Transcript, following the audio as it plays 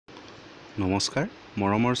নমস্কাৰ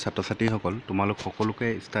মৰমৰ ছাত্ৰ-ছাত্ৰীসকল তোমালোক সকলোকে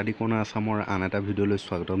ষ্টাডি কৰ্ণাৰ আসামৰ আন এটা ভিডিঅ'লৈ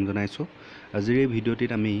স্বাগতম জনাইছোঁ। আজিৰ এই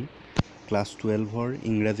ভিডিঅ'টিত আমি ক্লাছ 12ৰ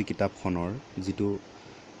ইংৰাজী কিতাপখনৰ যিটো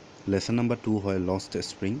লেসন নম্বৰ 2 হয় লষ্ট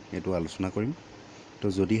স্প্ৰিং এটো আলোচনা কৰিম। তো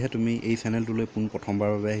যদিহে তুমি এই চেনেলটোলৈ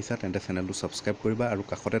প্ৰথমবাৰৰ বাবে আহিছা তেন্তে চেনেলটো সাবস্ক্ৰাইব কৰিবা আৰু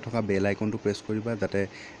কাষতে থকা বেল আইকনটো প্ৰেছ কৰিবা যাতে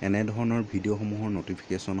এনে ধৰণৰ ভিডিঅ'সমূহৰ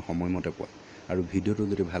নটিফিকেশ্যন সময়মতে পোৱা। আৰু ভিডিঅ'টো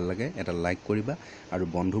যদি ভাল লাগে এটা লাইক কৰিবা আৰু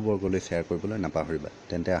বন্ধুবৰ্গলৈ শ্বেয়াৰ কৰিবলৈ নাপাহৰিবা।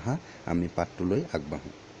 তেন্তে আহা আমি পাঠটোলৈ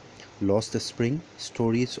আগবাঢ়ো। Lost spring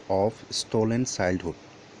stories of stolen childhood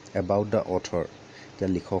about the author. এতিয়া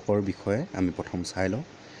লিখকৰ বিষয়ে আমি প্ৰথম চাই লওঁ।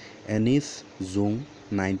 Anise Jung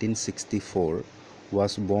 1964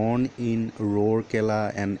 was born in Rourkela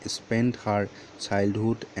and spent her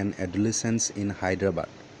childhood and adolescence in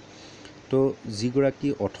Hyderabad. তো যিগৰাকী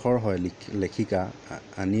অথৰ হয় লেখিকা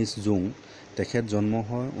আনিছ জুং তেখেত জন্ম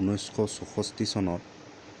হয় 1964 চনত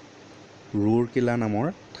ৰুৰকেলা নামৰ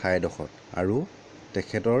ঠাইডোখৰত আৰু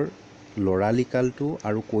তেখেতৰ লৰালিকালটো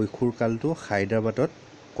আৰু কৈশোৰকালটো হায়দৰাবাদত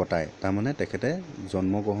কটায়। তাৰমানে তেখেতে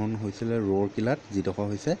জন্মগ্ৰহণ হৈছিল ৰুৰকেলাত যিডোখৰ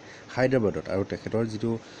হৈছে হায়দৰাবাদত আৰু তেখেতৰ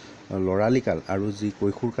যিটো লৰালিকাল আৰু যি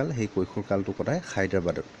কৈশোৰকাল সেই কৈশোৰকালটো কটায়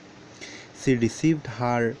হায়দৰাবাদত। She received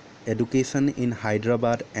her education in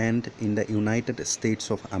Hyderabad and in the United States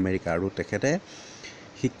of America আৰু তেখেতে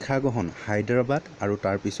শিক্ষা গ্ৰহণ হায়দৰাবাদ আৰু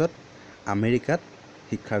তাৰ পিছত আমেৰিকাত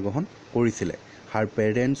শিক্ষা গ্ৰহণ কৰিছিলে। Her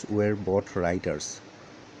parents were both writers.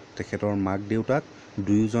 তেখেতৰ মাক দেউতাক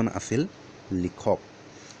দুয়োজন আছিল লিখক।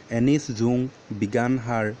 Anees Jung began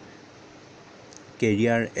her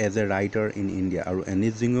career as a writer in India আৰু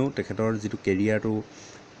এনিছ জুঙেও তেখেতৰ যিটো কেৰিয়াৰটো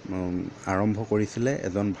আৰম্ভ কৰিছিলে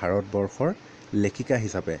এজন ভাৰতবৰ্ষৰ লেখিকা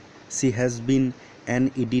হিচাপে। She has been an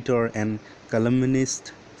editor and columnist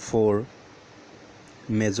for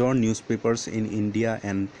major newspapers in India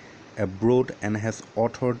and abroad and has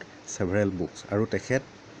authored several books আৰু তেখেত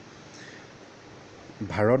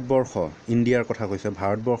ভাৰতবৰ্ষ ইণ্ডিয়াৰ কথা কৈছে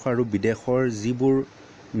ভাৰতবৰ্ষ আৰু বিদেশৰ যিবোৰ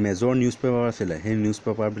মেজৰ নিউজ পেপাৰ আছিলে সেই নিউজ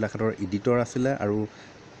পেপাৰবিলাকৰ এডিটৰ আছিলে আৰু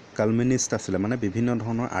কলমিনিষ্ট আছিলে মানে বিভিন্ন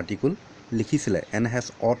ধৰণৰ আৰ্টিকল লিখিছিলে। এণ্ড হেজ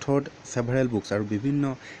অথৰ্ড সেভাৰেল বুকছ আৰু বিভিন্ন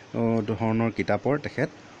ধৰণৰ কিতাপৰ তেখেত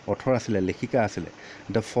অথৰ আছিলে লেখিকা আছিলে।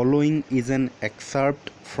 The following is an এক্সাৰ্প্ট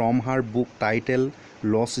from her book title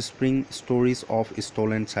lost spring stories of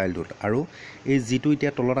stolen childhood আৰু এই যিটো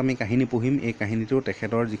এতিয়া তলত আমি কাহিনী পঢ়িম এই কাহিনীটো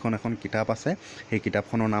তেখেতৰ যিখন এখন কিতাপ আছে সেই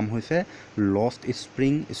কিতাপখনৰ নাম হৈছে lost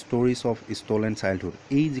spring stories of stolen childhood.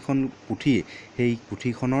 এই যিখন পুথি সেই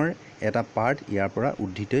পুথিখনৰ এটা পাৰ্ট ইয়াৰ পৰা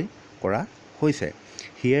উদ্ধৃত কৰা হৈছে।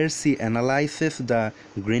 Here she analyzes the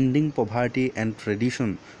grinding poverty and tradition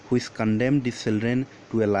which condemned the children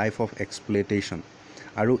to a life of exploitation.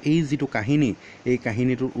 আৰু এই যিটো কাহিনী এই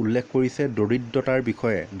কাহিনীটো উল্লেখ কৰিছে দৰিদ্ৰতাৰ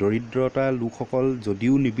বিষয়ে। দৰিদ্ৰতা লোকসকল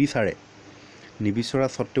যদিও নিবিচৰা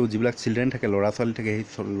সত্ত্বেও যিবিলাক চিলড্ৰেন থাকে ল'ৰা ছোৱালী থাকে সেই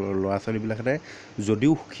ল'ৰা ছোৱালীবিলাকে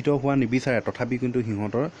যদিও শিক্ষিত হোৱা নিবিচাৰে তথাপি কিন্তু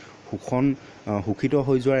সিহঁতৰ শিক্ষিত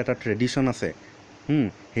হৈ যোৱাৰ এটা ট্ৰেডিশ্যন আছে।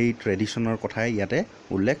 সেই ট্ৰেডিশ্যনৰ কথাই ইয়াতে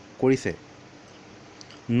উল্লেখ কৰিছে।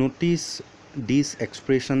 Notice this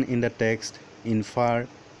expression in the text, infer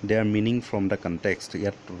their meaning from the context.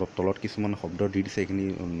 ইয়াত তলত কিছুমান শব্দ দি দিছে এইখিনি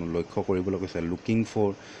লক্ষ্য কৰিবলৈ কৈছে। Looking for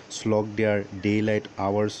slog their daylight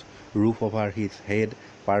hours, roof over his head,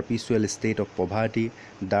 perpetual state of poverty,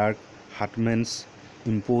 dark heartedness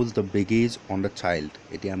impose the baggage on the child.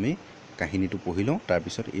 এতিয়া আমি কাহিনীটো পঢ়ি লওঁ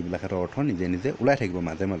তাৰপিছত এইবিলাকৰ অৰ্থ নিজে নিজে ওলাই থাকিব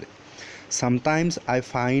মাজে মাজে। Sometimes I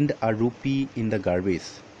find a rupee in the garbage.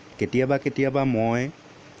 কেতিয়াবা মই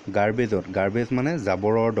গাৰ্বেজ মানে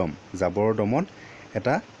জাবৰৰ দমত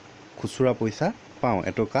এটা খুচুৰা পইচা পাওঁ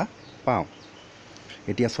এটকা পাওঁ।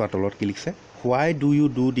 এতিয়া চোৱা তলত কি লিখিছে। Why do you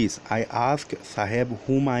do this? I ask Saheb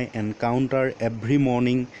whom I encounter every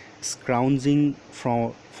morning scrounging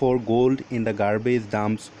for gold in the garbage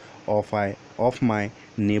dumps of my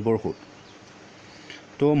neighborhood.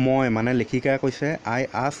 তো মই মানে লেখিকাই কৈছে I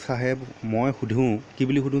ask Saheb মই সুধোঁ কি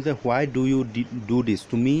বুলি সুধোঁ যে why do you do this?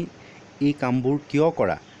 তুমি এই কামবোৰ কিয়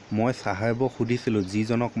কৰা? মই চাহেবক সুধিছিলোঁ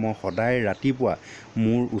যিজনক মই সদায় ৰাতিপুৱা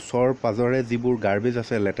মোৰ ওচৰ পাজৰে যিবোৰ গাৰ্বেজ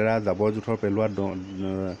আছে লেতেৰা জাবৰ জোঁথৰ পেলোৱা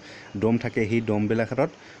দম থাকে সেই দমবিলাকত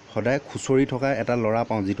সদায় খুচৰি থকা এটা ল'ৰা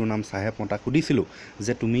পাওঁ যিটোৰ নাম চাহেব। মই তাক সুধিছিলোঁ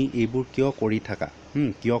যে তুমি এইবোৰ কিয় কৰি থাকা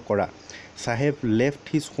কিয় কৰা? চাহেব left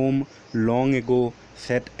his home long ago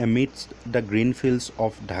set amidst the green fields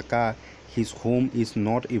of Dhaka. His home is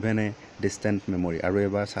not even a distant memory আৰু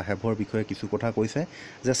এবাৰ চাহেবৰ বিষয়ে কিছু কথা কৈছে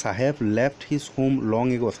যে চাহেব left his home long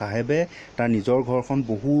ago চাহেবে তাৰ নিজৰ ঘৰখন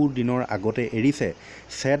বহু দিনৰ আগতে এৰিছে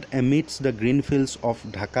said এমিডছ the green fields of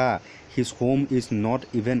Dhaka his home is not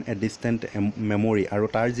even a distant memory আৰু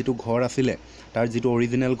তাৰ যিটো ঘৰ আছিলে তাৰ যিটো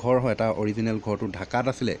অৰিজিনেল ঘৰ হয় তাৰ অৰিজিনেল ঘৰটো ঢাকাত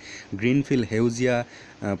আছিলে গ্ৰীণ ফিল্ড সেউজীয়া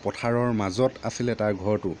পথাৰৰ মাজত আছিলে তাৰ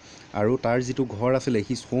ঘৰটো আৰু তাৰ যিটো ঘৰ আছিলে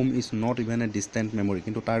his home is not even a distant memory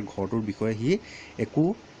কিন্তু তাৰ ঘৰটোৰ বিষয়ে সি একো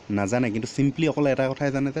নাজানে কিন্তু চিম্পলি অকল এটা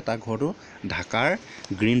কথাই জানে যে তাৰ ঘৰটো ঢাকাৰ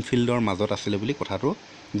গ্ৰীণ ফিল্ডৰ মাজত আছিলে বুলি কথাটো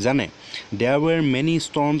জানে there ৱেৰ many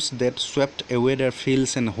ষ্টৰ্মছ date ছুৱেপ্ট away there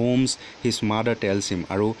fields and homes his mother tales হিম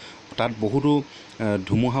আৰু তাত বহুতো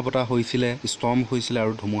ধুমুহা বতাহ হৈছিলে ষ্টৰ্ম হৈছিলে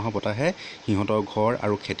আৰু ধুমুহা বতাহে সিহঁতৰ ঘৰ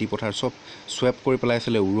আৰু খেতিপথাৰ চব ছুৱেপ কৰি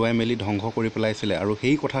পেলাইছিলে উৰুৱাই মেলি ধ্বংস কৰি পেলাইছিলে আৰু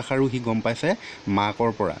সেই কথাষাৰো সি গম পাইছে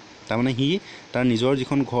মাকৰ পৰা তাৰমানে সি তাৰ নিজৰ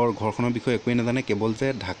যিখন ঘৰখনৰ বিষয়ে একোৱেই নাজানে কেৱল যে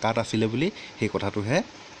ঢাকাত আছিলে বুলি সেই কথাটোহে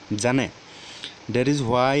জানে that is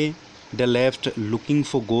why De left looking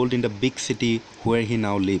for gold in the big city where হি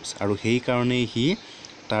নাও লিভছ আৰু সেইকাৰণেই সি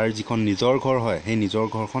তাৰ যিখন নিজৰ ঘৰ হয় সেই নিজৰ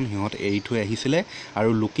ঘৰখন সিহঁত এৰি থৈ আহিছিলে আৰু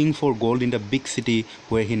looking for gold in the big city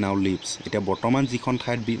where হি নাও লিভছ এতিয়া বৰ্তমান যিখন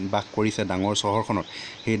ঠাইত বাস কৰিছে ডাঙৰ চহৰখনত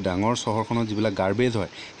সেই ডাঙৰ চহৰখনত যিবিলাক গাৰ্বেজ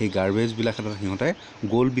হয় সেই গাৰ্বেজবিলাকত সিহঁতে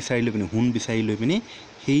গ'ল্ড বিচাৰি লৈ পিনি সোণ বিচাৰি লৈ পিনি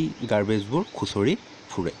সেই গাৰ্বেজবোৰ খুচৰি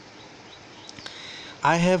ফুৰে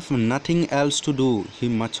I have nothing else to do, he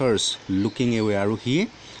mutters, looking away আৰু সি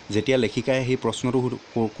যেতিয়া লেখিকাই সেই প্ৰশ্নটো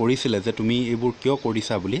কৰিছিলে যে তুমি এইবোৰ কিয়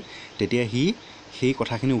কৰিছা বুলি তেতিয়া সি সেই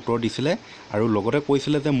কথাখিনি উত্তৰ দিছিলে আৰু লগতে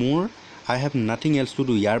কৈছিলে যে মোৰ I have nothing else to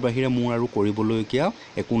do ইয়াৰ বাহিৰে মোৰ আৰু কৰিবলগীয়া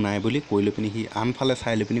একো নাই বুলি কৈ লৈ পিনি সি আনফালে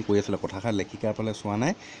চাই লৈ পিনি কৈ আছিলে কথাষাৰ লেখিকাৰ ফালে চোৱা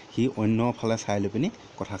নাই সি অন্য ফালে চাই লৈ পিনি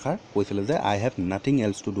কথাষাৰ কৈছিলে যে I have nothing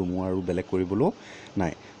else to do মোৰ আৰু বেলেগ কৰিবলৈ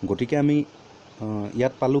নাই গতিকে আমি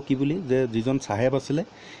ইয়াত পালোঁ কি বুলি যে যিজন চাহেব আছিলে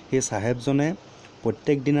সেই চাহেবজনে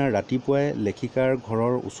প্ৰত্যেক দিনা ৰাতিপুৱাই লেখিকাৰ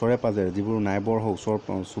ঘৰৰ ওচৰে পাজৰে যিবোৰ নাইবৰ ওচৰ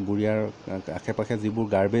চুবুৰীয়াৰ আশে পাশে যিবোৰ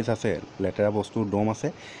গাৰ্বেজ আছে লেতেৰা বস্তুৰ দম আছে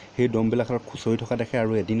সেই দমবিলাকত খুচৰি থকা দেখে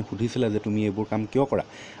আৰু এদিন সুধিছিলে যে তুমি এইবোৰ কাম কিয় কৰা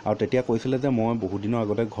আৰু তেতিয়া কৈছিলে যে মই বহুদিনৰ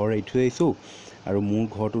আগতে ঘৰ এৰি থৈ আহিছোঁ আৰু মোৰ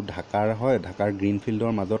ঘৰটো ঢাকাৰ হয় ঢাকাৰ গ্ৰীণ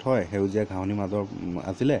ফিল্ডৰ মাজত হয় সেউজীয়া ঘাঁহনিৰ মাজত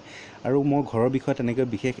আছিলে আৰু মই ঘৰৰ বিষয়ে তেনেকৈ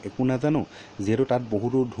বিশেষ একো নাজানো যিহেতু তাত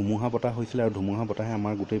বহুতো ধুমুহা বতাহ হৈছিলে আৰু ধুমুহা বতাহে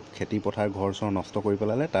আমাৰ গোটেই খেতি পথাৰ ঘৰ চৰ নষ্ট কৰি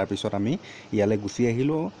পেলালে তাৰপিছত আমি ইয়ালৈ গুচি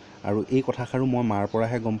আহিলোঁ আৰু এই কথাষাৰো মই মাৰ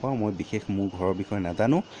পৰাহে গম পাওঁ মই বিশেষ মোৰ ঘৰৰ বিষয়ে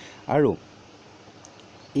নাজানো আৰু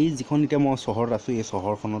এই যিখন এতিয়া মই চহৰত আছোঁ এই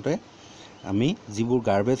চহৰখনতে আমি যিবোৰ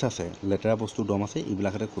গাৰ্বেজ আছে লেতেৰা বস্তু দম আছে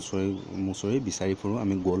এইবিলাকতে মুচৰি বিচাৰি ফুৰোঁ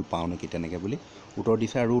আমি গ'ল্ড পাওঁ নেকি তেনেকৈ বুলি উত্তৰ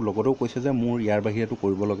দিছে আৰু লগতেও কৈছে যে মোৰ ইয়াৰ বাহিৰেতো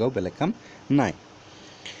কৰিব লগাও বেলেগ কাম নাই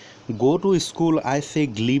Go to school, I say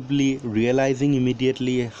glibly, realizing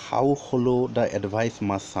immediately how hollow the advice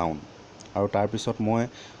must sound. আৰু তাৰপিছত মই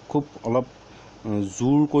খুব অলপ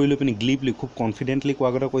জোৰ কৰি লৈ পিনি গ্লিবলি খুব কনফিডেণ্টলি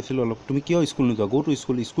কোৱাৰ আগতে কৈছিলোঁ অলপ তুমি কিয় স্কুল নোযোৱা গো টু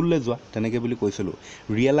স্কুললৈ যোৱা তেনেকৈ বুলি কৈছিলোঁ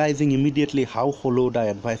ৰিয়েলাইজিং immediately how hall' the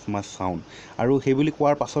advice must sound আৰু সেই বুলি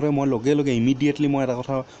কোৱাৰ পাছতে মই লগে লগে ইমিডিয়েটলি মই এটা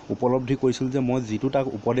কথা উপলব্ধি কৰিছিলোঁ যে মই যিটো তাক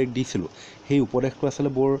উপদেশ দিছিলোঁ সেই উপদেশটো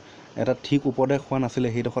আচলতে বৰ এটা ঠিক উপদেশ হোৱা নাছিলে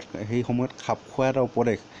সেইডোখৰত সেই সময়ত খাপ খোৱা এটা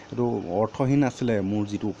উপদেশ এইটো অৰ্থহীন আছিলে মোৰ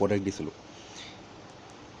যিটো উপদেশ দিছিলোঁ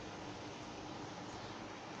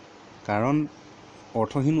কাৰণ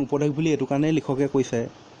অৰ্থহীন উপদেশ বুলি এইটো কাৰণেই লিখকে কৈছে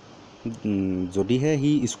যদিহে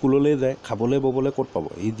সি স্কুললৈ যায় খাবলৈ ববলৈ ক'ত পাব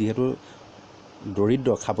সি যিহেতু দৰিদ্ৰ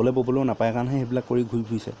খাবলৈ ববলৈও নাপায় কাৰণেহে সেইবিলাক কৰি ঘূৰি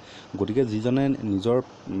ফুৰিছে গতিকে যিজনে নিজৰ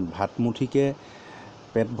ভাতমুঠিকে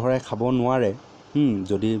পেট ভৰাই খাব নোৱাৰে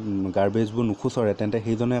যদি গাৰ্বেজবোৰ নুখুচৰে তেন্তে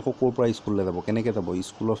সেইজনে আকৌ ক'ৰ পৰা স্কুললৈ যাব কেনেকৈ যাব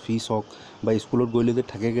স্কুলৰ ফিজ হওক বা স্কুলত গৈ যদি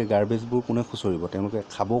থাকেগৈ গাৰ্বেজবোৰ কোনে খুচৰিব তেওঁলোকে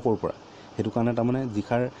খাব ক'ৰ পৰা সেইটো কাৰণে তাৰমানে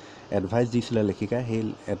যিষাৰ এডভাইচ দিছিলে লেখিকাই সেই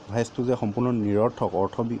এডভাইচটো যে সম্পূৰ্ণ নিৰৰ্থক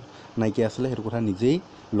অৰ্থ নাইকিয়া আছিলে সেইটো কথা নিজেই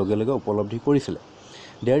লগে লগে উপলব্ধি কৰিছিলে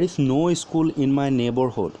there is no' school in my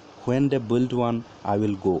neighbourhood when De build one I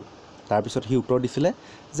will গ' তাৰপিছত সি উত্তৰ দিছিলে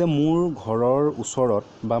যে মোৰ ঘৰৰ ওচৰত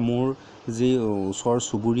বা মোৰ যি ওচৰ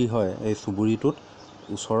চুবুৰী হয় এই চুবুৰীটোত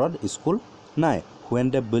ওচৰত স্কুল নাই when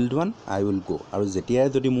De build one I will গ' আৰু যেতিয়াই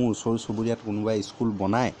যদি মোৰ ওচৰ চুবুৰীয়াত কোনোবাই স্কুল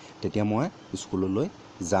বনায় তেতিয়া মই স্কুললৈ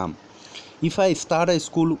যাম if I start A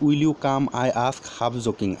school will you come I ask half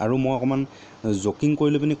joking আৰু মই অকণমান জকিং কৰি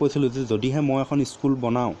লৈ পিনি কৈছিলোঁ যে যদিহে মই এখন স্কুল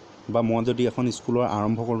বনাওঁ বা মই যদি এখন স্কুলৰ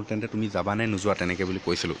আৰম্ভ কৰোঁ তেন্তে তুমি যাবানে নোযোৱা তেনেকৈ বুলি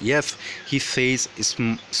কৈছিলোঁ য়েছ হি ছেইজ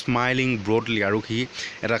স্মাইলিং ব্ৰডলি আৰু সি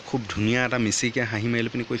এটা খুব ধুনীয়া এটা মিচিকে হাঁহি মাৰি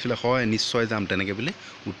লৈ পিনি কৈছিলে হয় নিশ্চয় যাম তেনেকৈ বুলি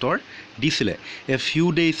উত্তৰ দিছিলে a few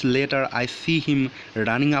days letter I C him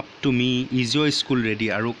running up to me is your school ready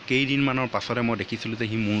আৰু কেইদিনমানৰ পাছতে মই দেখিছিলোঁ যে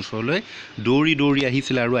সি মোৰ ওচৰলৈ দৌৰি দৌৰি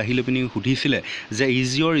আহিছিলে আৰু আহি লৈ পিনি সুধিছিলে যে ইজ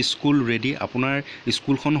ইয়ৰ স্কুল ৰেডি আপোনাৰ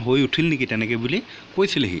স্কুলখন হৈ উঠিল নেকি তেনেকৈ বুলি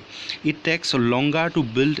কৈছিলে সি it takes longer to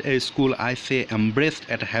build a a school I say embraced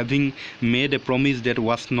at having made a promise that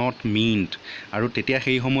was not meant. আৰু তেতিয়া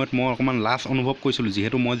সেই সময়ত মই অকমান লাজ অনুভৱ কৰিছিলোঁ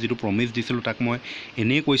যিহেতু মই যিটো প্ৰমিস দিছিলোঁ তাক মই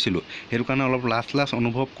এনেই কৈছিলোঁ সেইটো কাৰণে অলপ লাজ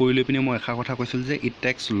অনুভৱ কৰি লৈ পিনে মই এষাৰ কথা কৈছিলোঁ যে it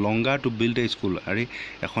takes longer to build a school আৰু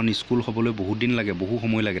এখন স্কুল হ'বলৈ বহুত দিন লাগে বহু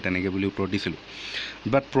সময় লাগে তেনেকৈ বুলি উত্তৰ দিছিলোঁ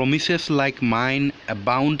বাট প্ৰমিসেছ like mine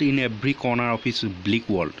abound in every corner of his bleak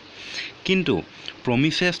world. কিন্তু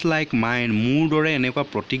প্ৰমিসেছ লাইক মাইন মোৰ দৰে এনেকুৱা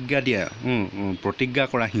প্ৰতিজ্ঞা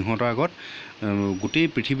কৰা সিহঁতৰ আগত গোটেই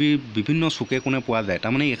পৃথিৱীৰ বিভিন্ন চুকে কোণে পোৱা যায়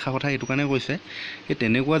তাৰমানে এষাৰ কথা এইটো কাৰণে কৈছে এই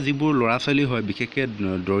তেনেকুৱা যিবোৰ ল'ৰা ছোৱালী হয় বিশেষকৈ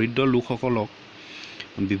দৰিদ্ৰ লোকসকলক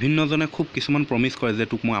বিভিন্নজনে খুব কিছুমান প্ৰমিস কৰে যে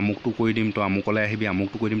তোক মই আমুকটো কৰি দিম তই আমুকলৈ আহিবি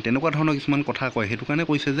আমুকটো কৰি দিম তেনেকুৱা ধৰণৰ কিছুমান কথা কয় সেইটো কাৰণে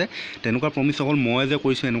কৈছে যে তেনেকুৱা প্ৰমিস অকল মই যে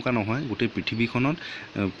কৰিছোঁ এনেকুৱা নহয় গোটেই পৃথিৱীখনত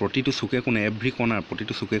প্ৰতিটো চুকে কোণে এভৰি কৰ্ণাৰ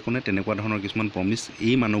প্ৰতিটো চুকে কোণে তেনেকুৱা ধৰণৰ কিছুমান প্ৰমিস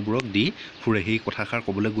এই মানুহবোৰক দি ফুৰে সেই কথাষাৰ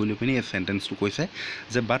ক'বলৈ গৈ লৈ পিনি এই চেণ্টেন্সটো কৈছে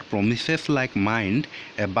যে বাট প্ৰমিসেছ like mind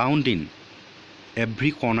abound in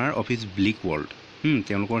every corner of his bleak world.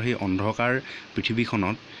 তেওঁলোকৰ সেই অন্ধকাৰ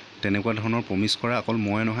পৃথিৱীখনত তেনেকুৱা ধৰণৰ প্ৰমিস কৰা অকল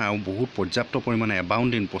মই নহয় আৰু বহুত পৰ্যাপ্ত পৰিমাণে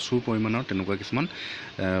abound in প্ৰচুৰ পৰিমাণৰ তেনেকুৱা কিছুমান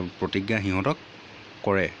প্ৰতিজ্ঞা সিহঁতক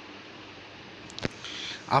কৰে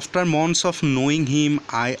After months of knowing him,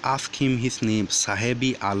 I asked him his name,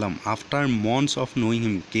 Sahebi Alam. After months of knowing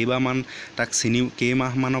him,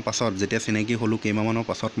 কেইমাহমানৰ পাছত যেতিয়া চিনাকি হ'লোঁ কেইমাহমানৰ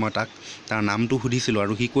পাছত মই তাক তাৰ নামটো সুধিছিলোঁ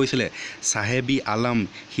আৰু সি কৈছিলে Sahebi Alam.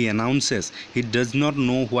 He announces he does not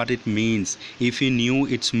know what it means. If he knew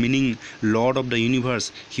its meaning, Lord of the universe,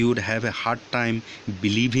 he would have a hard time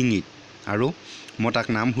believing it. আৰু মই তাক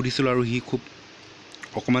নাম সুধিছিলোঁ আৰু সি খুব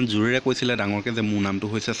অকমান জোৰেৰে কৈছিলে ডাঙৰকে যে মোৰ নামটো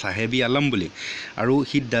হৈছে সাহেবি আলম বুলি আৰু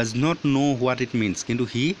he does not know what it means কিন্তু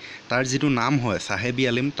হি তাৰ যিটো নাম হয় সাহেবি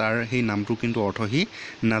আলম তাৰ সেই নামটো কিন্তু অৰ্থ হি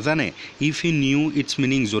নাজানে if he knew its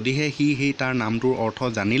meaning যদিহে হি সেই তাৰ নামটোৰ অৰ্থ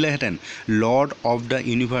জানিলেহেঁতেন লৰ্ড অফ দ্য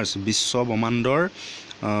ইউনিভাৰ্ছ বিশ্ব ব্ৰহ্মাণ্ডৰ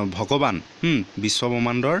ভগৱান বিশ্ব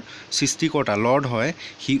ব্ৰহ্মাণ্ডৰ সৃষ্টিকৰ্তা লৰ্ড হয়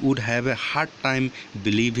he would have a hard time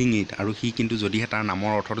believing it আৰু হি কিন্তু যদিহে তাৰ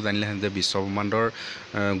নামৰ অৰ্থটো জানিলেহেঁতেন যে বিশ্ব ব্ৰহ্মাণ্ডৰ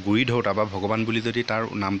গুৰি ধৰোঁতা বা ভগৱান বুলি যদি তাৰ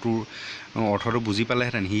নামটোৰ অৰ্থটো বুজি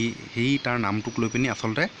পালেহেঁতেন সেই তাৰ নামটোক লৈ পিনি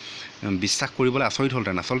আচলতে বিশ্বাস কৰিবলৈ আচৰিত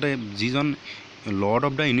হ'লহেঁতেন আচলতে যিজন লৰ্ড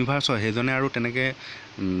অফ দ্য ইউনিভাৰ্ছ হয় সেইজনে আৰু তেনেকৈ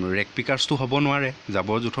ৰেক পিকাৰ্ছটো হ'ব নোৱাৰে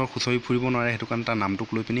জাবৰ জোঁথৰ খুচৰি ফুৰিব নোৱাৰে সেইটো কাৰণে তাৰ নামটোক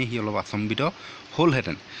লৈ পিনি সি অলপ আচম্বিত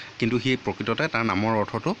হ'লহেঁতেন কিন্তু সি প্ৰকৃততে তাৰ নামৰ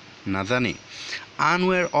অৰ্থটো নাজানে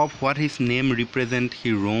Unaware of what his name represents, he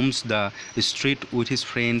roams the street with his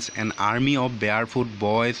friends, an army of barefoot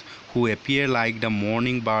boys who appear like the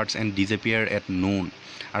morning birds and disappear at noon.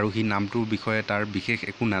 আৰু হি নামটোৰ বিষয়ে তাৰ বিশেষ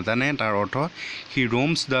একো নাজানে তাৰ অৰ্থ হি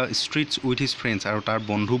roams the streets with his friends আৰু তাৰ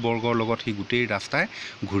বন্ধুবৰ্গৰ লগত হি গোটেই ৰাস্তাই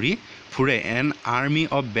ঘূৰি ফুৰে an army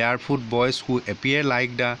of barefoot boys who appear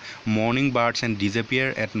like the morning birds and disappear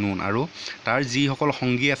at noon আৰু তাৰ যিসকল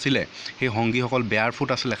সংগী আছিলে সেই সংগীসকল বেয়াৰফুট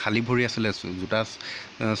আছিলে খালী ভৰি আছিলে জোতা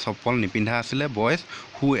চপ্পল নিপিন্ধা আছিলে boys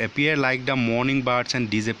who appear like the morning birds and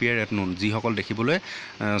disappear at noon যিসকল দেখিবলৈ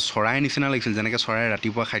চৰাই নিচিনা লাগিছিল যেনেকৈ চৰাই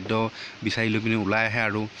ৰাতিপুৱা খাদ্য বিচাৰি লৈ পিনি ওলাই আহে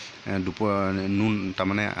আৰু নুন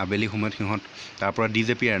তাৰমানে আবেলি সময়ত সিহঁত তাৰ পৰা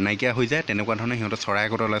ডিজেপিয়াৰ নাইকিয়া হৈ যায় তেনেকুৱা ধৰণে সিহঁতে চৰাই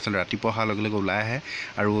আগতে ওলাইছিল ৰাতিপুৱা অহাৰ লগে লগে ওলাই আহে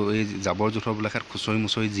আৰু এই জাবৰ জোঁথৰবিলাকত খুচৰি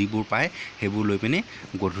মুচৰি যিবোৰ পায় সেইবোৰ লৈ পিনি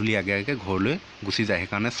গধূলি আগে আগে ঘৰলৈ গুচি যায়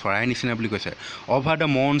সেইকাৰণে চৰাই নিচিনা বুলি কৈছে over the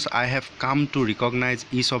মন্থছ I have come to recognise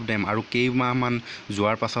is of them আৰু কেইমাহমান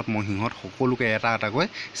যোৱাৰ পাছত মই সিহঁত সকলোকে এটা এটাকৈ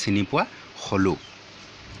চিনি পোৱা হ'লোঁ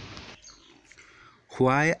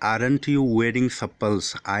Why aren't you wearing chappals?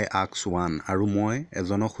 I asked one. আৰু মই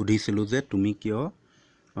এজনক সুধিছিলোঁ যে তুমি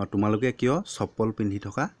তোমালোকে কিয় চপ্পল পিন্ধি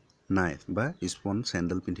থকা নাই বা স্পন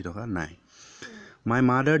চেণ্ডেল পিন্ধি থকা নাই My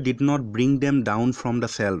mother did not bring them down from the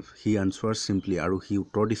shelf. He answered simply. আৰু সি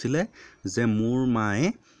উত্তৰ দিছিলে যে মোৰ মায়ে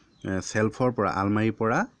চেল্ফৰ পৰা আলমাৰীৰ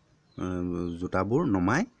পৰা জোতাবোৰ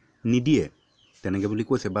নমাই নিদিয়ে তেনেকৈ বুলি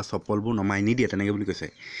কৈছে বা চপ্পলবোৰ নমাই নিদিয়ে তেনেকৈ বুলি কৈছে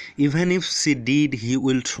Even if she did, he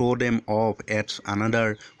will throw them off at another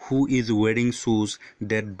who is wearing shoes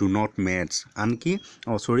that do not match. আনকি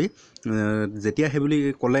যেতিয়া সেই বুলি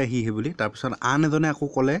ক'লে সি সেই বুলি তাৰপিছত আন এজনে আকৌ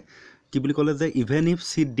ক'লে কি বুলি ক'লে যে even if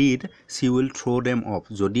she did, she will throw them off.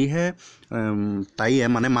 যদিহে তাইয়ে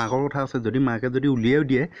মানে মাকৰ কথা আছে যদি মাকে যদি উলিয়াই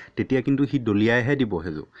দিয়ে তেতিয়া কিন্তু সি দলিয়াইহে দিব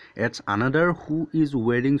সেইযোৰ It's another who is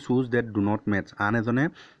wearing shoes that do not match. আন এজনে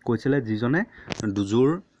কৈছিলে যিজনে দুযোৰ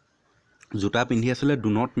জোতা পিন্ধি আছিলে do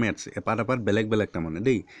not match এপাত বেলেগ বেলেগ তাৰমানে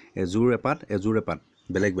দেই এযোৰ এপাত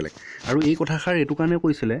বেলেগ বেলেগ আৰু এই কথাষাৰ এইটো কাৰণে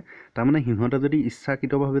কৈছিলে তাৰমানে সিহঁতে যদি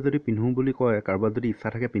ইচ্ছাকৃতভাৱে যদি পিন্ধো বুলি কয় কাৰোবাৰ যদি ইচ্ছা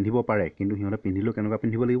থাকে পিন্ধিব পাৰে কিন্তু সিহঁতে পিন্ধিলেও কেনেকুৱা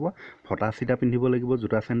পিন্ধিব লাগিব ফটা চিটা পিন্ধিব লাগিব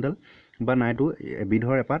জোতা চেণ্ডেল বা নাইতো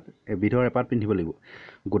এবিধৰ এপাত পিন্ধিব লাগিব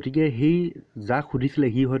গতিকে সেই যাক সুধিছিলে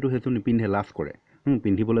সি হয়তো সেইটো নিপিন্ধে লাজ কৰে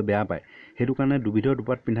পিন্ধিবলৈ বেয়া পায় সেইটো কাৰণে দুবিধৰ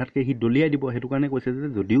দুপাত পিন্ধাতকৈ সি দলিয়াই দিব সেইটো কাৰণে কৈছে যে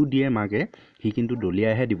যদিও দিয়ে মাকে সি কিন্তু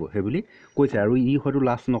দলিয়াইহে দিব সেই বুলি কৈছে আৰু ই হয়তো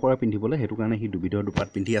লাজ নকৰে পিন্ধিবলৈ সেইটো কাৰণে সি দুবিধৰ দুপাত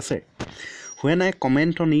পিন্ধি আছে When I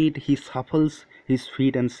comment on it, he shuffles his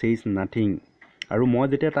feet and says nothing. আৰু মই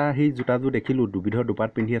যেতিয়া তাৰ সেই জোতাযোৰ দেখিলোঁ দুবিধৰ দুপাত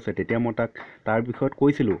পিন্ধি আছে তেতিয়া মই তাক তাৰ বিষয়ত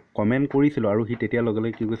কৈছিলোঁ কমেণ্ট কৰিছিলোঁ আৰু সি তেতিয়া লগে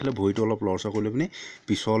লগে কি কৈছিলে ভৰিটো অলপ লৰচৰ কৰি লৈ পিনি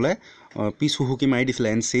পিছলৈ পিছ হুহুকি মাৰি দিছিলে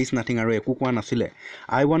এণ্ড চেইজ নাথিং আৰু একো কোৱা নাছিলে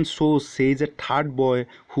I once saw says a third boy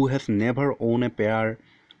who has never owned a pair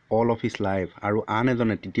all of his life আৰু আন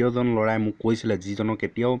এজনে তৃতীয়জন ল'ৰাই মোক কৈছিলে যিজনৰ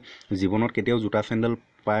কেতিয়াও জীৱনত কেতিয়াও জোতা চেণ্ডেল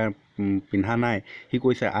পিন্ধা নাই সি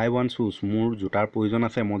কৈছে I want shoes মোৰ জোতাৰ প্ৰয়োজন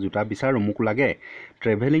আছে মই জোতা বিচাৰোঁ মোক লাগে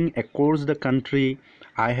traveling across the country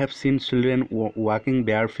I have seen children walking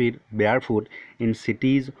barefoot in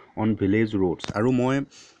cities on village roads আৰু মই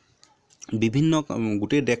বিভিন্ন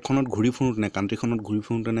গোটেই দেশখনত ঘূৰি ফুৰোঁতে কাণ্ট্ৰিখনত ঘূৰি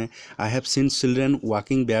ফুৰোঁতে I have seen children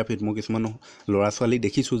walking barefoot মই কিছুমান ল'ৰা ছোৱালী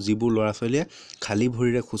দেখিছোঁ যিবোৰ ল'ৰা ছোৱালীয়ে খালী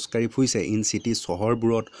ভৰিৰে খোজকাঢ়ি ফুৰিছে in city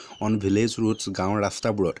চহৰবোৰত on village roads গাঁৱৰ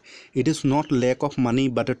ৰাস্তাবোৰত it is not lake of money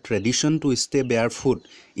but A tradition two stay barefoot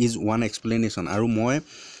is one explanation আৰু মই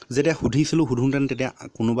যেতিয়া সুধোঁতেন তেতিয়া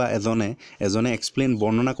কোনোবা এজনে এক্সপ্লেইন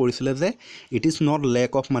বৰ্ণনা কৰিছিলে যে it is not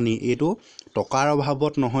lake of money এইটো টকাৰ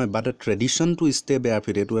অভাৱত নহয় বাট এ ট্ৰেডিশ্যন টু ষ্টে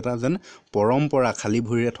বেয়াৰফুট এইটো এটা যেন পৰম্পৰা খালী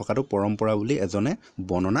ভৰিৰে থকাটো পৰম্পৰা বুলি এজনে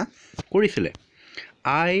বৰ্ণনা কৰিছিলে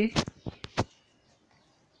I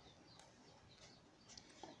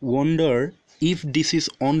wonder if this is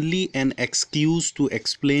only an excuse to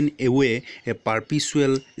explain away a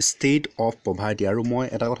perpetual state of poverty আৰু মই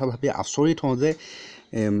এটা কথা ভাবি আচৰিত হওঁ যে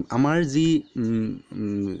আমাৰ যি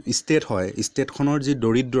ষ্টেট হয় ষ্টেটখনৰ যি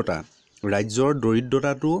দৰিদ্ৰতা ৰাজ্যৰ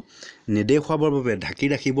দৰিদ্ৰতাটো নেদেখুৱাবৰ বাবে ঢাকি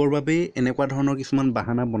ৰাখিবৰ বাবে এনেকুৱা ধৰণৰ কিছুমান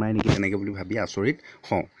বাহানা বনাই নেকি তেনেকৈ বুলি ভাবি আচৰিত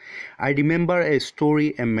হওঁ I remember a story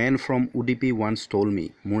a man from UDP once told me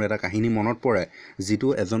মোৰ এটা কাহিনী মনত পৰে যিটো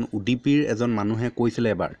UDPৰ এজন মানুহে কৈছিলে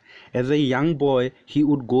এবাৰ As a young boy he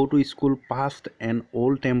would go to school past an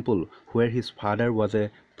old temple where his father was a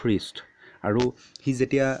priest আৰু সি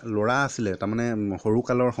যেতিয়া ল'ৰা আছিলে তাৰমানে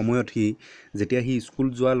সৰুকালৰ সময়ত যেতিয়া সি স্কুল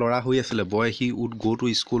যোৱা ল'ৰা হৈ আছিলে বয় he would go to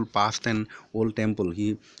school past and old temple সি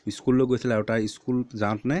স্কুললৈ গৈছিলে আৰু তাৰ স্কুল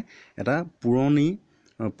যাওঁতে এটা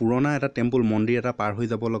পুৰণা এটা টেম্পল মন্দিৰ এটা পাৰ হৈ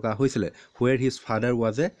যাব লগা হৈছিলে where his father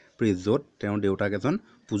was a Priest য'ত তেওঁৰ দেউতাক এজন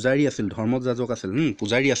পূজাৰী আছিল ধৰ্মযাজক আছিল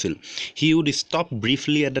পূজাৰী আছিল he would stop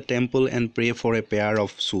briefly at the temple and pray for A pair of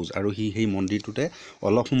শ্বুজ আৰু সি সেই মন্দিৰটোতে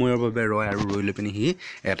অলপ সময়ৰ বাবে ৰয় আৰু ৰৈ লৈ পিনি সি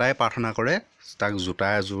এটাই প্ৰাৰ্থনা কৰে তাক জোতা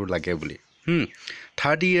এযোৰ লাগে বুলি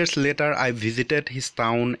 30 years later I visited his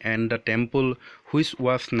town and the temple which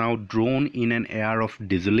was now drawn in an air of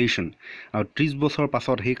desolation আৰু 30 বছৰ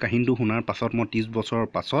পাছত সেই কাহিনীটো শুনাৰ পাছত মই 30 বছৰৰ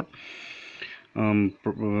পাছত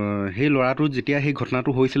সেই ল'ৰাটো যেতিয়া সেই ঘটনাটো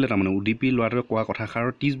হৈছিলে তাৰমানে UDP ল'ৰাটোৱে কোৱা কথাষাৰ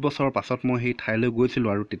 30 বছৰৰ পাছত মই সেই ঠাইলৈ গৈছিলোঁ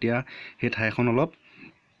আৰু তেতিয়া সেই ঠাইখন অলপ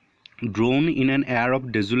drawn in an air of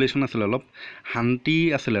desolation আছিলে অলপ শান্তি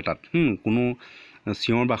আছিলে তাত কোনো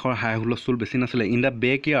চিঞৰ বাখৰ হাই হুলস্থুল বেছি নাছিলে in the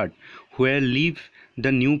backyard where live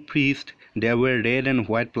the new priest there were red and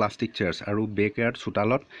white plastic chairs আৰু বেকয়াৰ্ড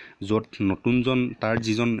চোতালত য'ত নতুনজন তাৰ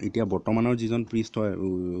যিজন এতিয়া বৰ্তমানৰ যিজন প্ৰিষ্ট হয়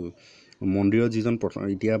মন্দিৰৰ যিজন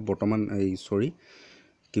এতিয়া বৰ্তমান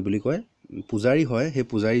কি বুলি কয় পূজাৰী হয় সেই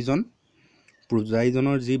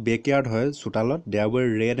পূজাৰীজনৰ যি বেকয়াৰ্ড হয় চোতালত there were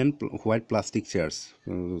red and white plastic chairs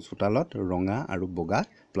চোতালত ৰঙা আৰু বগা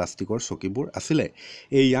প্লাষ্টিকৰ চকীবোৰ আছিলে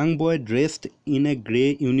a young boy dressed in a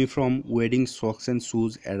grey uniform wearing socks and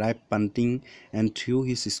shoes arrived panting and threw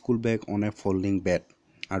his school bag on a folding bed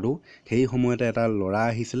আৰু সেই সময়তে এটা ল'ৰা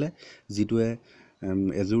আহিছিলে যিটোৱে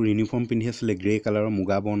এযোৰ ইউনিফৰ্ম পিন্ধি আছিলে গ্ৰে কালাৰৰ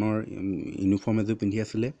মুগা বৰ্ণৰ ইউনিফৰ্ম এযোৰ পিন্ধি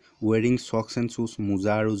আছিলে wearing socks and shoes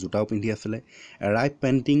মোজা আৰু জোতাও পিন্ধি আছিলে arrived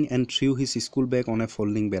panting and threw his school bag on a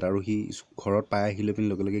folding bed আৰু সি ঘৰত পাই আহিলে পিনি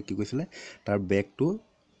লগে লগে কি কৈছিলে তাৰ বেগটো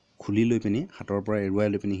খুলি লৈ পিনি হাতৰ পৰা এৰুৱাই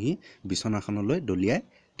লৈ পিনি সি বিছনাখনলৈ দলিয়াই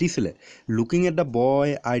দিছিলে looking at the boy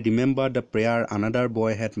I remember the prayer another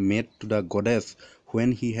boy had made to the goddess when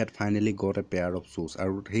he had finally got a pair of shoes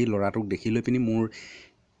আৰু সেই ল'ৰাটোক দেখি লৈ পিনি মোৰ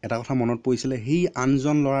এটা কথা মনত পৰিছিলে সেই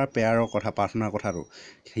আনজন ল'ৰাৰ পেয়াৰৰ কথা প্ৰাৰ্থনাৰ কথাটো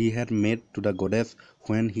he had made to the goddess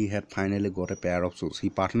when he had finally got a pair of shoes সি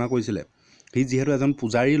প্ৰাৰ্থনা কৰিছিলে সি যিহেতু এজন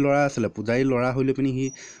পূজাৰী ল'ৰা আছিলে পূজাৰী ল'ৰা হৈ লৈ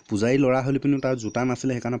পিনি তাৰ জোতা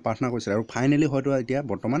নাছিলে সেইকাৰণে প্ৰাৰ্থনা কৰিছিলে আৰু ফাইনেলি হয়তো এতিয়া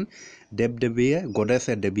বৰ্তমান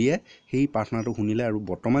দেৱীয়ে সেই প্ৰাৰ্থনাটো শুনিলে আৰু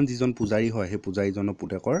বৰ্তমান যিজন পূজাৰী হয় সেই পূজাৰীজনৰ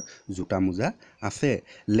পুতেকৰ জোতা মোজা আছে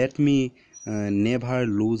let me never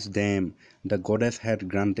lose them the goddess had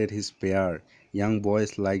granted his prayer young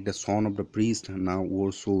boys like the son of the priest now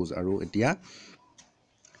wore shoes আৰু এতিয়া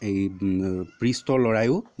এই প্ৰিষ্টৰ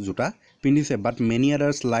ল'ৰায়ো জোতা পিন্ধিছে but many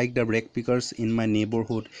others like the rag pickers in my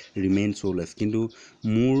neighborhood remain shoeless কিন্তু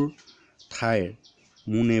মোৰ ঠাইৰ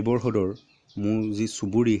মোৰ নেইবাৰহুডৰ মোৰ যি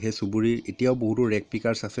চুবুৰী সেই চুবুৰীৰ এতিয়াও বহুতো ৰেক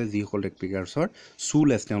পিকাৰ্ছ আছে যিসকল ৰেক পিকাৰ্ছৰ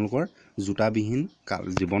শ্বুলেছ তেওঁলোকৰ জোতাবিহীন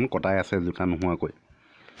জীৱন কটাই আছে জোতা নোহোৱাকৈ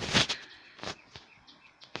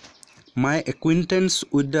My acquaintance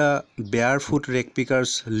with the barefoot rag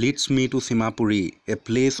pickers leads me to Simapuri, a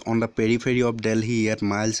place on the periphery of Delhi yet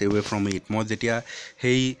miles away from it. মই যেতিয়া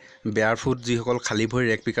সেই barefoot যিসকল খালী ভৰি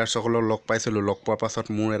ৰেক পিকাৰ্ছসকলক লগ পাইছিলোঁ লগ পোৱাৰ পাছত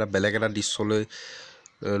মোৰ এটা বেলেগ এটা দৃশ্যলৈ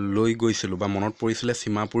লৈ গৈছিলোঁ বা মনত পৰিছিলে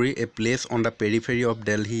চিমাপুৰী এ place on the পেৰিফেৰী of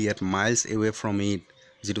Delhi yet miles away from it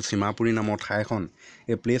যিটো চিমাপুৰী নামৰ ঠাইখন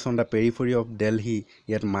এ place on the পেৰিফেৰী of Delhi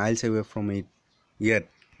yet miles away from it yet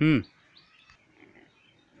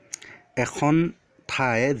এখন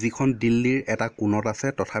ঠাই যিখন দিল্লীৰ এটা কোণত আছে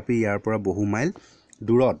তথাপি ইয়াৰ পৰা বহু মাইল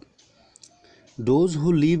দূৰত Those who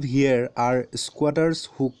live here are squatters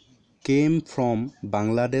who came from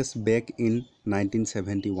Bangladesh back in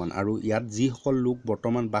 1971 আৰু ইয়াত যিসকল লোক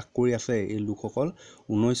বৰ্তমান বাস কৰি আছে এই লোকসকল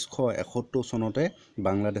 1971 চনতে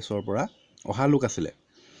বাংলাদেশৰ পৰা অহা লোক আছিলে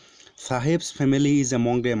Saheb's family is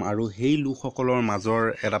among them আৰু সেই লোকসকলৰ মাজৰ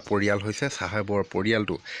এটা পৰিয়াল হৈছে সাহেবৰ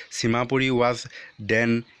পৰিয়ালটো Simapuri was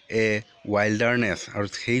then a wilderness আৰু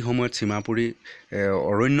সেই সময়ত চিমাপুৰী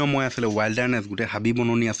অৰণ্যময় আছিল wilderness গুটে হাবি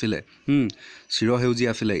বননি আছিল চিৰহেউজি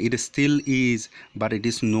আছিল it still is but it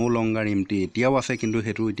is no longer empty এতিয়াও আছে কিন্তু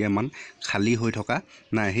হেতু এতিয়া মান খালি হৈ থকা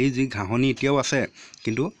না সেই যি ঘাহনি এতিয়াও আছে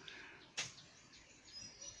কিন্তু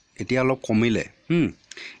এতিয়া অলপ কমিলে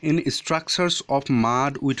In structures of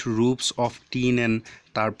mud with roofs of tin and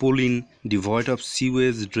tarpaulin devoid of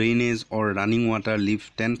sewage, drainage or running water live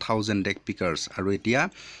 10,000 deck pickers. আৰু এতিয়া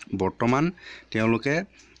বৰ্তমান তেওঁলোকে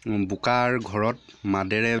বুকাৰ ঘৰত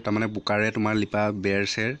মাদেৰে তাৰমানে বুকাৰে তোমাৰ লিপা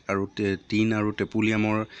বেৰছেৰ আৰু টিন আৰু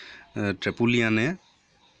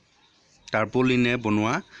টাৰ্পলিনে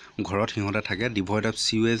বনোৱা ঘৰত সিহঁতে থাকে devoid of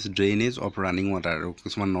সিৱেজ drainage of running water আৰু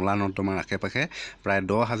কিছুমান নলা নৰ্দমাৰ আশে-পাশে প্ৰায়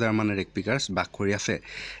 10,000 মান ৰেক পিকাৰ্ছ বাস কৰি আছে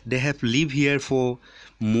they have live here for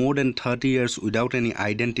more than 30 years without any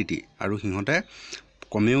identity আৰু সিহঁতে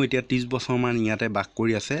কমেও এতিয়া 30 বছৰ মান ইয়াতে বাস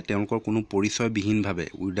কৰি আছে তেওঁলোকৰ কোনো পৰিচয় বিহীনভাৱে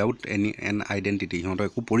উইদাউট এনি এন আইডেন্টিটি সিহঁতৰ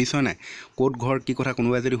একো পৰিচয় নাই কোড ঘৰ কি কথা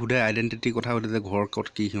কোনোবাই যদি সুধে আইডেন্টিটি কথা সুধে যে ঘৰ ক'ত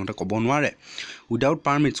কি সিহঁতে ক'ব নোৱাৰে উইদাউট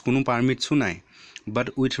পাৰমিটছ কোনো পাৰমিটছো নাই but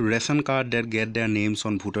with ration card that get their names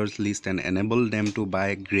on voters list and enable them to buy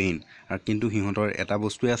grain আৰু কিন্তু সিহঁতৰ এটা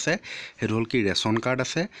বস্তু আছে হেতু হল কি ৰেশন কাৰ্ড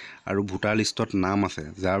আছে আৰু ভোটাৰ লিষ্টত নাম আছে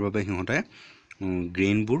যাৰ বাবে সিহঁতে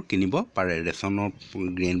গ্ৰেইনবোৰ কিনিব পাৰে ৰেশনৰ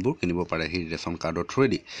গ্ৰেইনবোৰ কিনিব পাৰে হি ৰেশন কাৰ্ডৰ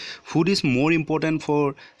থ্ৰুদি ফুড ইজ মোৰ important for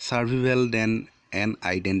সাৰ্ভাইভেল than n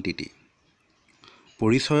identity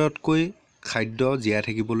পৰিচয়তকৈ খাদ্য জিয়াই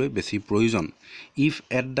থাকিবলৈ বেছি প্ৰয়োজন if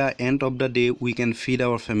at the end of the day we can feed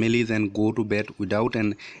our families and go to bed without an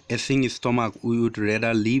aching stomach we would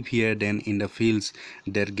rather live here than in the fields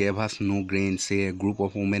that gave us no grain say a group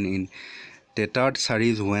of women in tattered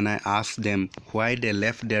sarees when I asked them why they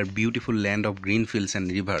left their beautiful land of green fields and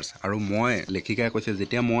rivers আৰু মই লেখিকাই কৈছে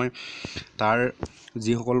যেতিয়া মই তাৰ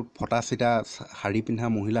যিসকল ফটাচিটা শাৰী পিন্ধা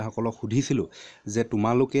মহিলাসকলক সুধিছিলোঁ যে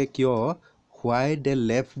তোমালোকে কিয় why they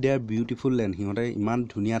left their beautiful land হিহঁতে ইমান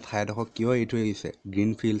ধুনীয়া ঠাইডোখৰ কিয় এৰি আহিছে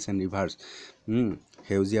গ্ৰীন ফিল্ডছ এণ্ড ৰিভাৰ্ছ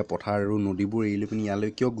হেউজিয়া পথাৰ আৰু নদীবোৰ এৰি পিনি ইয়ালৈ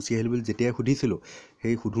কিয় গুচি আহিল বুলি যেতিয়া সুধিছিলোঁ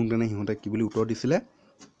সেই সুধোঁতেনে সিহঁতে কি বুলি উত্তৰ দিছিলে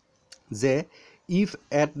যে if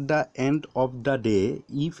at the end of the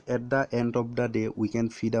day we can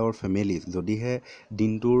feed our families যদিহে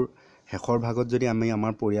দিনটোৰ শেষৰ ভাগত যদি আমি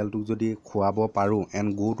আমাৰ পৰিয়ালটোক যদি খুৱাব পাৰোঁ and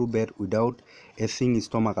go to bed without aching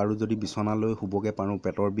stomach আৰু যদি বিছনালৈ শুবগে পাৰোঁ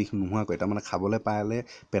পেটৰ বিষ নোহোৱাকৈ এটা মানে খাবলৈ পালে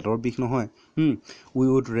পেটৰ বিষ নহয় we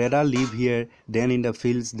would rather live here than in the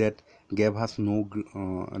fields that gave us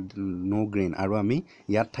no grain আৰু আমি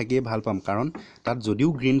ইয়াত থাকিয়ে ভাল পাম কাৰণ তাত যদিও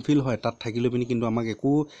গ্ৰীন ফিল্ড হয় তাত থাকিলে পিনি কিন্তু আমাক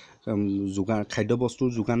একো যোগান খাদ্য বস্তুৰ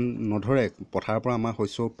যোগান নধৰে পথাৰৰ পৰা আমাৰ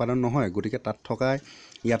শস্য উৎপাদন নহয় গতিকে তাত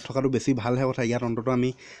ইয়াত থকাটো বেছি ভালহে কথা ইয়াত অন্তত আমি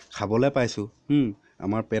খাবলৈ পাইছোঁ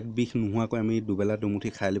আমাৰ পেট বিষ নোহোৱাকৈ আমি দুবেলা দুমুঠি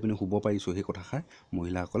খাই লৈ পিনি শুব পাৰিছোঁ সেই কথাষাৰ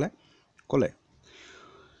মহিলাসকলে ক'লে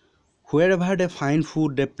Wherever they find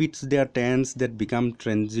food, they pitch their tents that become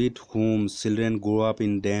transit homes. Children grow up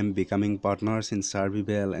in them, becoming partners in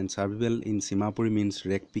survival. And survival in Simapuri means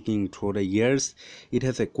rake picking. Through the years, it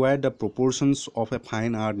has acquired the proportions of a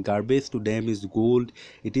fine art. Garbage to them is gold.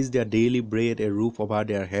 It is their daily bread, a roof over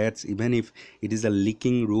their heads. Even if it is a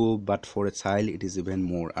leaking roof, but for a child, it is even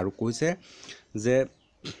more. আৰু কৈছে যে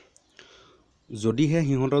যদিহে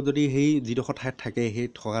সিহঁতৰ যদি সেই যিডোখৰ ঠাইত থাকে সেই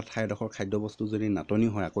থকা ঠাইডোখৰ খাদ্য বস্তু যদি নাটনি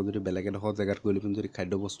হয় আকৌ যদি বেলেগ এডোখৰ জেগাত গৈ পিনি যদি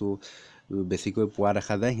খাদ্য বস্তু বেছিকৈ পোৱা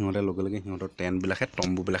দেখা যায় সিহঁতে লগে লগে সিহঁতৰ টেণ্টবিলাকে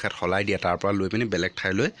তম্বুবিলাকে সলাই দিয়ে তাৰ পৰা লৈ পিনি বেলেগ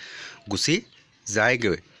ঠাইলৈ গুচি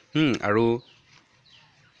যায়গৈ আৰু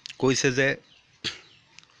কৈছে যে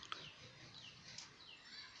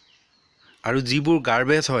আৰু যিবোৰ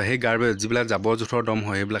গাৰ্বেজ হয় সেই গাৰ্বেজ যিবিলাক জাবৰ জোথৰ দম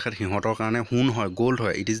হয় সেইবিলাকত সিহঁতৰ কাৰণে সোণ হয় গোল্ড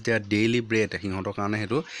হয় it is there daily bread সিহঁতৰ কাৰণে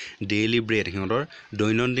সেইটো ডেইলি ব্ৰেড সিহঁতৰ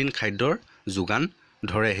দৈনন্দিন খাদ্যৰ যোগান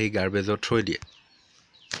ধৰে সেই গাৰ্বেজত থৈ দিয়ে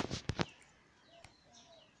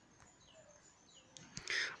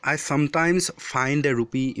I sometimes find a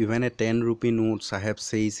rupee even a 10 rupee note Saheb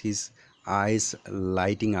says his eyes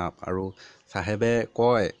lighting up আৰু সাহেবে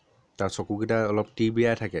কয় তাৰ চকুকেইটা অলপ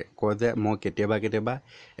টিবিয়াই থাকে কয় যে মই কেতিয়াবা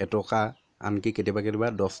এটকা আনকি কেতিয়াবা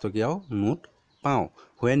 10 টকীয়াও নোট পাওঁ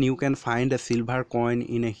when you can find a silver coin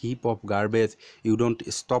in a heap of garbage you don't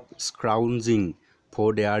stop scrounging for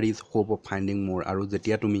there is hope of finding more আৰু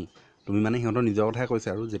যেতিয়া তুমি মানে সিহঁতৰ নিজৰ কথাই কৈছে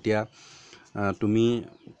আৰু যেতিয়া তুমি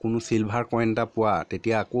কোনো সিলভাৰ কইন এটা পোৱা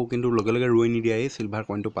তেতিয়া আকৌ কিন্তু লগে লগে ৰৈ নিদিয়া এই সিলভাৰ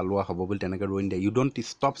কইনটো পালোৱা হ'ব বুলি তেনেকৈ ৰৈ নিদিয়া ইউ ডোণ্ট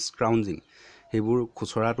ষ্টপ স্ক্ৰাউঞ্জিং সেইবোৰ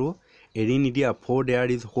খুচৰাটো এৰি নিদিয়া for there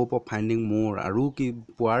is hope of finding মোৰ আৰু কি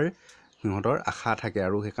পোৱাৰ সিহঁতৰ আশা থাকে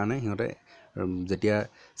আৰু সেইকাৰণে সিহঁতে যেতিয়া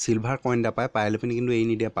সিলভাৰ কইন এটা পাই লৈ পিনি কিন্তু এৰি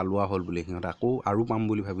নিদিয়া পালোৱা হ'ল বুলি সিহঁতে আকৌ আৰু পাম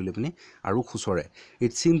বুলি ভাবি লৈ পিনি আৰু খুচৰে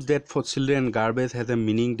it seems date for children garbage has a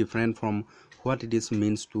meaning different from what it is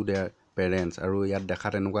means two there parents আৰু ইয়াত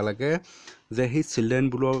দেখাত এনেকুৱা লাগে যে সেই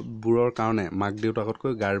চিলড্ৰেনবোৰৰ কাৰণে মাক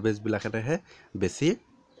দেউতাকতকৈ গাৰ্বেজবিলাকতেহে বেছি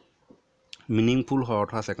মিনিংফুল হোৱাৰ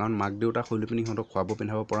অৰ্থ আছে কাৰণ মাক দেউতাক হৈ পিনি সিহঁতক খুৱাব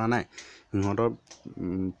পিন্ধাব পৰা নাই সিহঁতৰ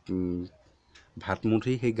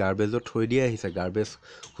ভাতমুঠি সেই গাৰ্বেজত থৈ দিয়ে আহিছে গাৰ্বেজ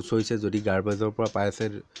খুচৰিছে যদি গাৰ্বেজৰ পৰা পাইছে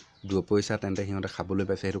 2 পইচা তেন্তে সিহঁতে খাবলৈ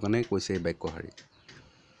পাইছে সেইটো কাৰণে কৈছে এই বাক্যশাৰী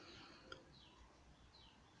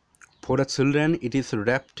For the children it is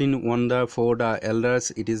wrapped in wonder for the elders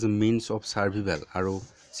it is a means of survival আৰু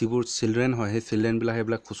যিবোৰ চিলড্ৰেন হয় সেই চিলড্ৰেনবিলাক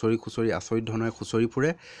সেইবিলাক খুচৰি আচৰিত ধৰণে খুচৰি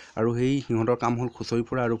ফুৰে আৰু সেই সিহঁতৰ কাম হ'ল খুচৰি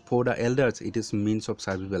ফুৰা আৰু for the elders it is means of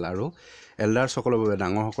চাৰ্ভিভেল আৰু এল্ডাৰ্ছসকলৰ বাবে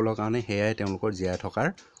ডাঙৰসকলৰ কাৰণে সেয়াই তেওঁলোকৰ জীয়াই থকাৰ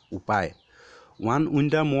উপায় one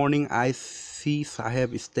winter morning I C Saheb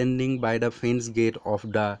standing by the fence gate of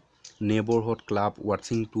the neighbourhood club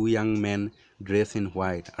ৱাটছিং 2 young men dressed in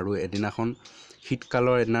white আৰু এদিনাখন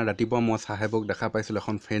শীতকালৰ এদিনা ৰাতিপুৱা মই চাহেবক দেখা পাইছিলোঁ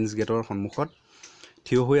এখন ফেন্স গেটৰ সন্মুখত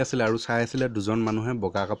থিয় হৈ আছিল আৰু চাই আছিল দুজন মানুহে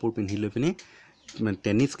বগা কাপোৰ পিন্ধি লৈ পিনি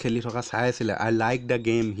টেনিছ খেলি থকা চাই আছিল আই like the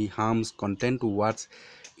game he হাৰ্মছ content two ৱাটছ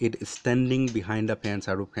it standing behind the fence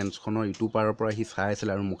আৰু ফেন্সখনৰ ইটো পাৰৰ পৰা সি চাই আছিল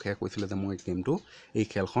আৰু মুখে কৈছিলে যে মই গেমটো এই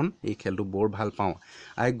খেলটো বৰ ভাল পাওঁ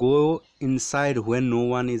আই গ' inside when no'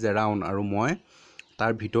 one is around আৰু মই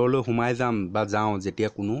তাৰ ভিতৰলৈ সোমাই যাওঁ যেতিয়া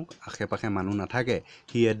কোনো আশে পাশে মানুহ নাথাকে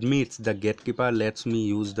হি এডমিটছ the gate keeper let's me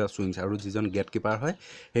use the swings আৰু যিজন গেট কিপাৰ হয়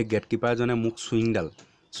সেই গেট কিপাৰজনে মোক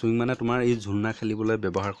চুইং মানে তোমাৰ এই ঝুলনা খেলিবলৈ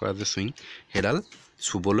ব্যৱহাৰ কৰা যে চুইং সেইডাল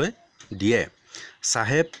চুবলৈ দিয়ে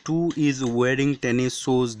চাহেব two is wearing tennis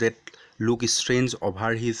শ্বুজ date look strange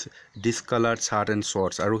over his ডিছকালাৰ্ড shirt and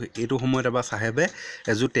shorts আৰু এইটো সময়ত এবাৰ চাহেবে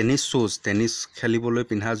এযোৰ টেনিছ খেলিবলৈ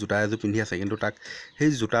পিন্ধা জোতা এযোৰ পিন্ধি আছে কিন্তু তাক সেই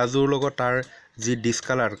জোতাযোৰ লগত তাৰ যি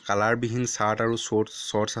কালাৰবিহীন চাৰ্ট আৰু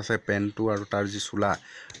শ্বৰ্টছ আছে পেণ্টটো আৰু তাৰ যি চোলা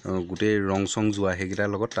গোটেই ৰং চং যোৱা সেইকেইটাৰ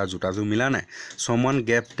লগত তাৰ জোতাযোৰ মিলা নাই someone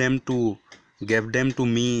gave them to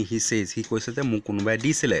me he says he কৈছে যে মোক কোনোবাই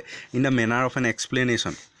দিছিলে in the manner of an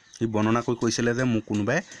explanation সি বৰ্ণনা কৰি কৈছিলে যে মোক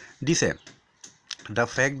কোনোবাই দিছে the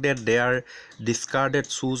fact that they are discarded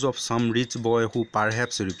shoes of some rich boy who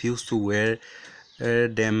perhaps refused to wear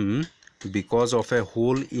them because of a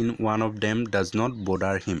hole in one of them does not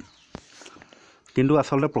bother him কিন্তু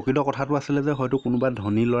আচলতে প্ৰকৃত কথাটো আছিল যে হয়তো কোনোবা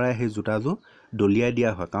ধনী ল'ৰাই সেই জোতাযোৰ দলিয়াই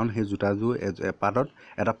দিয়া হয় কাৰণ সেই জোতাযোৰ এপাতত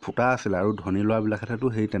এটা ফুটা আছিল আৰু ধনী ল'ৰাবিলাকেতো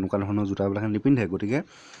সেই তেনেকুৱা ধৰণৰ জোতাবিলাক নিপিন্ধে গতিকে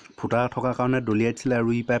ফুটা থকা কাৰণে দলিয়াই দিছিলে আৰু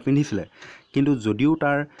ই পাই পিন্ধিছিলে কিন্তু যদিও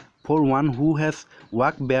তাৰ for one who has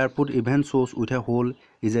walk barefoot even শ্ব'জ with a whole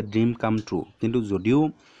is a dream কাম ট্ৰু কিন্তু যদিও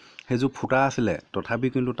সেইযোৰ ফুটা আছিলে তথাপি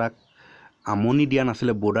কিন্তু তাক আমনি দিয়া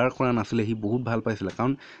নাছিলে বৰ্ডাৰ কৰা নাছিলে সি বহুত ভাল পাইছিলে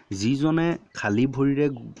কাৰণ যিজনে খালী ভৰিৰে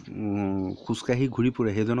খোজকাঢ়ি ঘূৰি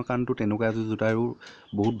ফুৰে সেইজনৰ কাৰণেতো তেনেকুৱা এযোৰ জোতাৰো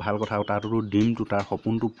বহুত ভাল কথা আৰু তাৰতো ড্ৰিমটো তাৰ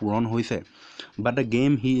সপোনটো পূৰণ হৈছে বাট the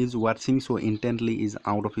game he is ৱাটছিং so' ইণ্টেণ্টলি is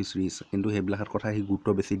out of his rich কিন্তু সেইবিলাকৰ কথা সি গুৰুত্ব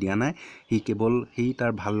বেছি দিয়া নাই সি কেৱল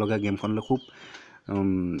তাৰ ভাল লগা গেমখনলৈ খুব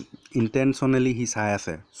ইণ্টেনশ্যনেলি সি চাই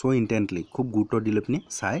আছে চ' ইণ্টেণ্টলি খুব গুৰুত্ব দি লৈ পিনি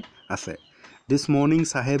চাই আছে দিছ morning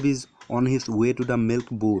Saheb is on his way to the milk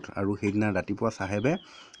booth আৰু সেইদিনা ৰাতিপুৱা চাহেবে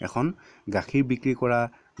এখন গাখীৰ বিক্ৰী কৰা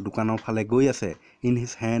দোকানৰ ফালে গৈ আছে in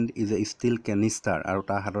his hand is a still canister আৰু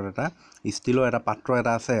তাৰ হাতত এটা ষ্টিলৰ এটা পাত্ৰ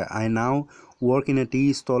এটা আছে আই নাও work in a tea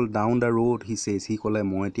stall down the road হি চেজ সি ক'লে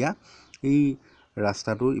মই এতিয়া এই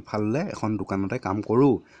ৰাস্তাটোৰ ইফালে এখন দোকানতে কাম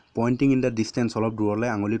কৰোঁ পইণ্টিং ইন দ্য ডিষ্টেঞ্চ অলপ দূৰলৈ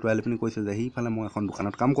আঙুলি টুৱাই পিনি কৈছে যে সেইফালে মই এখন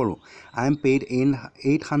দোকানত কাম কৰোঁ I am paid in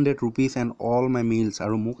 800 rupees and all my mills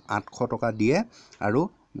আৰু মোক 800 টকা দিয়ে আৰু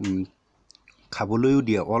খাবলৈও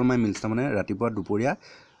দিয়ে অল মাই মিলছ তাৰমানে ৰাতিপুৱা দুপৰীয়া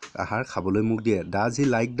আহাৰ খাবলৈ মোক দিয়ে। Does he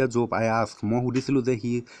like the job I ask, মই সুধিছিলোঁ যে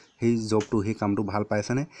সি সেই জবটো সেই কামটো ভাল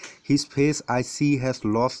পাইছেনে। His face I C has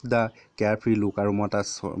lost the care free look, আৰু মই তাৰ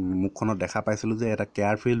মুখখনত দেখা পাইছিলোঁ যে এটা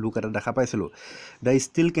কেয়াৰ ফ্ৰী লুক এটা দেখা পাইছিলোঁ। The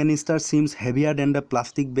still canister ছিমছ হেভিয়াৰ then the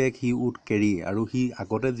plastic bag he would carry, আৰু সি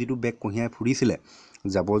আগতে যিটো বেগ কঢ়িয়াই ফুৰিছিলে,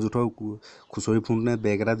 জাবৰ জোঁথৰ খুচৰি ফুৰোঁতে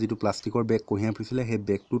বেগ এটা যিটো প্লাষ্টিকৰ বেগ কঢ়িয়াই ফুৰিছিলে, সেই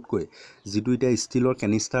বেগটোতকৈ যিটো এতিয়া ষ্টিলৰ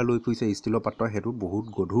কেনিষ্টাৰ লৈ ফুৰিছে, ষ্টিলৰ পাত্ৰ, সেইটো বহুত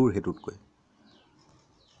গধুৰ সেইটোতকৈ।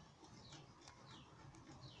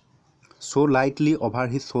 চ' লাইটলি অভাৰ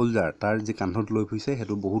হিজ চ'লজাৰ, তাৰ যি কান্ধত লৈ ফুৰিছে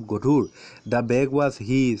সেইটো বহুত গধুৰ। The bag was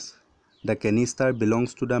his, the canister belongs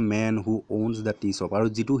to the man who ঔনছ the T shop, আৰু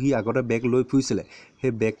যিটো সি আগতে বেগ লৈ ফুৰিছিলে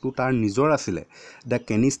সেই বেগটো তাৰ নিজৰ আছিলে। The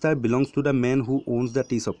canister belongs to the man who ঔনছ the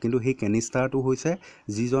T shop, কিন্তু সেই কেনিষ্টাৰটো হৈছে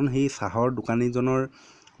যিজন সেই চাহৰ দোকানীজনৰ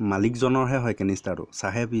মালিকজনৰহে হয় কেনিষ্টাৰটো।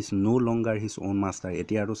 চাহেব is no' longer his on master,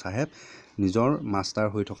 এতিয়া আৰু চাহেব নিজৰ মাষ্টাৰ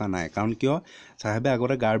হৈ থকা নাই। কাৰণ কিয়, চাহেবে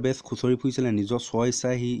আগতে গাৰ্বেজ খুচৰি ফুৰিছিলে, নিজৰ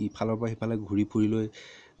স্বইচ্ছাই সি ইফালৰ পৰা সিফালে ঘূৰি ফুৰি লৈ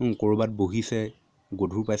ক'ৰবাত বহিছে,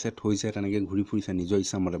 গধুৰ পাইছে থৈছে, তেনেকৈ ঘূৰি ফুৰিছে নিজৰ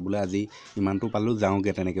ইচ্ছামতে, বোলে আজি ইমানটো পালোঁ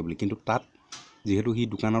যাওঁগৈ তেনেকৈ বুলি। কিন্তু তাত যিহেতু সি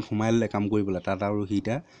দোকানত সোমাই ল'লে কাম কৰিবলৈ, তাত আৰু সি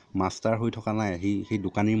এতিয়া মাষ্টাৰ হৈ থকা নাই, সেই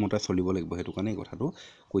দোকানীৰ মতে চলিব লাগিব, সেইটো কাৰণে এই কথাটো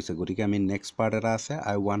কৈছে। গতিকে আমি নেক্সট পাৰ্ট এটা আছে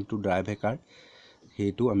আই ৱান্ট টু ড্ৰাইভ এ কাৰ,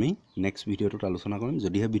 সেইটো আমি নেক্সট ভিডিঅ'টোত আলোচনা কৰিম।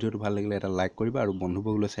 যদিহে ভিডিঅ'টো ভাল লাগিলে এটা লাইক কৰিবা আৰু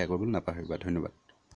বন্ধুবৰ্গলৈ শ্বেয়াৰ কৰিবলৈ নাপাহৰিবা। ধন্যবাদ।